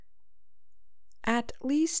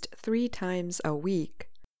least 3 times a week,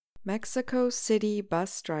 Mexico City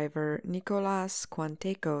bus driver Nicolas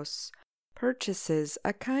Cuantecos purchases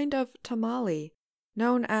a kind of tamale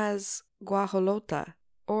known as guajolota,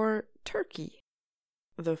 or turkey.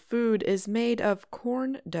 The food is made of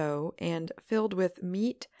corn dough and filled with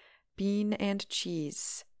meat, bean, and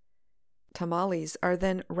cheese. Tamales are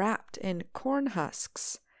then wrapped in corn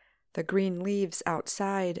husks, the green leaves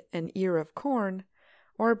outside an ear of corn,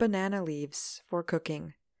 or banana leaves for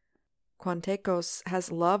cooking. Cuantecos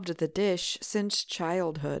has loved the dish since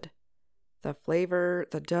childhood. The flavor,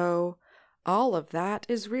 the dough, all of that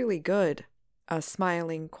is really good, a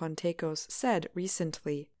smiling Cuantecos said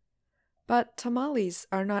recently. But tamales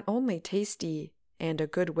are not only tasty and a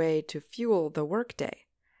good way to fuel the workday.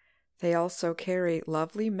 They also carry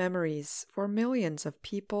lovely memories for millions of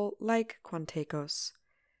people like Cuantecos.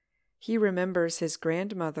 He remembers his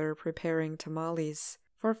grandmother preparing tamales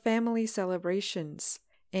for family celebrations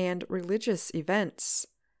and religious events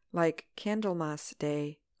like Candlemas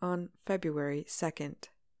Day on February 2nd.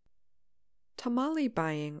 Tamale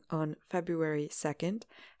buying on February 2nd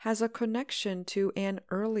has a connection to an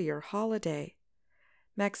earlier holiday.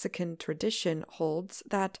 Mexican tradition holds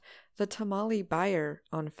that the tamale buyer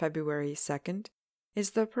on February 2nd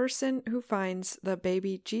is the person who finds the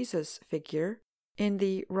baby Jesus figure in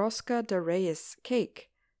the Rosca de Reyes cake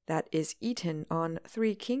that is eaten on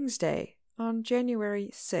Three Kings Day on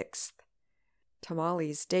January 6th.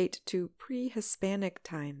 Tamales date to pre-Hispanic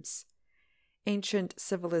times. Ancient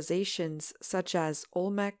civilizations such as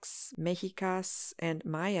Olmecs, Mexicas, and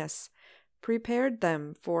Mayas prepared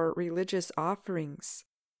them for religious offerings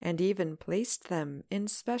and even placed them in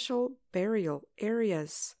special burial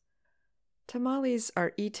areas. Tamales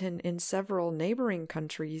are eaten in several neighboring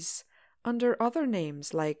countries under other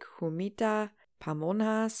names like humita,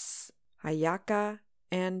 pamonas, hallaca,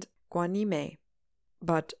 and guanime.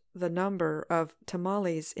 But the number of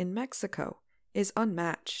tamales in Mexico is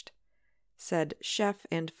unmatched, said chef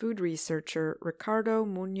and food researcher Ricardo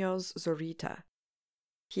Munoz Zorita.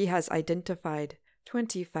 He has identified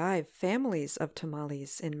 25 families of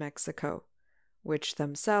tamales in Mexico, which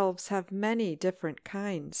themselves have many different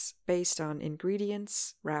kinds based on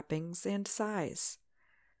ingredients, wrappings, and size.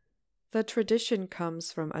 The tradition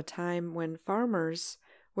comes from a time when farmers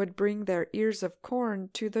would bring their ears of corn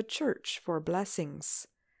to the church for blessings.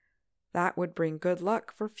 That would bring good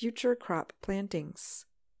luck for future crop plantings.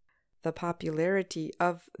 The popularity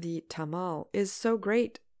of the tamal is so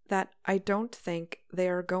great that I don't think they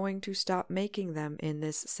are going to stop making them in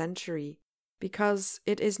this century, because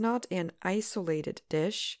it is not an isolated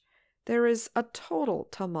dish. There is a total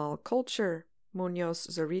tamal culture, Munoz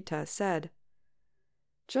Zorita said.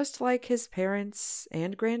 Just like his parents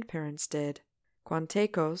and grandparents did,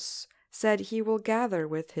 Cuantecos said he will gather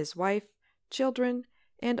with his wife, children,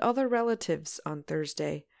 and other relatives on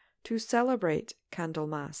Thursday to celebrate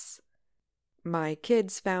Candlemas. My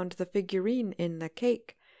kids found the figurine in the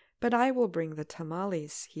cake, but I will bring the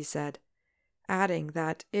tamales, he said, adding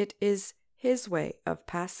that it is his way of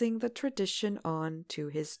passing the tradition on to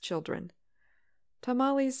his children.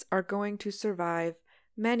 Tamales are going to survive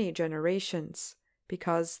many generations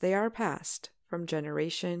because they are passed from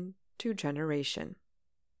generation to generation.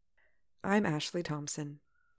 I'm Ashley Thompson.